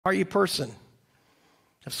Are you a person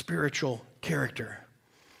of spiritual character?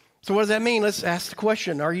 So what does that mean? Let's ask the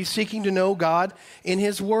question. Are you seeking to know God in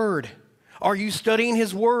His Word? Are you studying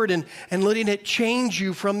His Word and letting it change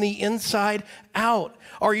you from the inside out?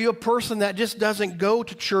 Are you a person that just doesn't go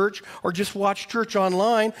to church or just watch church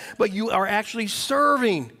online, but you are actually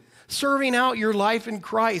serving out your life in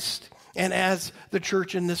Christ and as the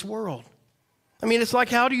church in this world? I mean, it's like,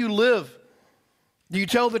 how do you live? Do you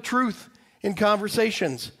tell the truth in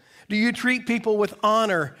conversations? Do you treat people with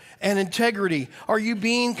honor and integrity? Are you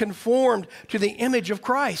being conformed to the image of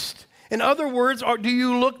Christ? In other words, do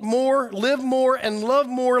you look more, live more, and love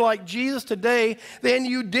more like Jesus today than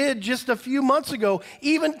you did just a few months ago,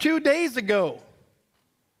 even 2 days ago?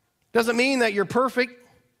 Doesn't mean that you're perfect.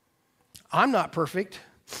 I'm not perfect.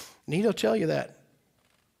 Need to tell you that.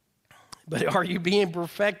 But are you being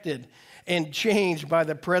perfected and changed by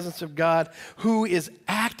the presence of God, who is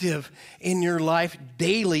active in your life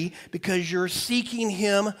daily because you're seeking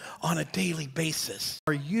Him on a daily basis?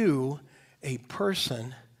 Are you a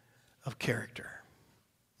person of character?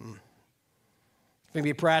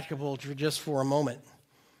 Maybe practical just for a moment.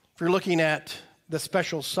 If you're looking at the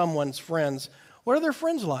special someone's friends, what are their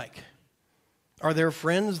friends like? Are their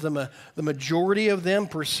friends, the majority of them,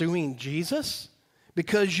 pursuing Jesus?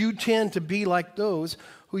 Because you tend to be like those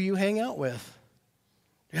who you hang out with.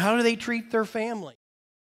 How do they treat their family?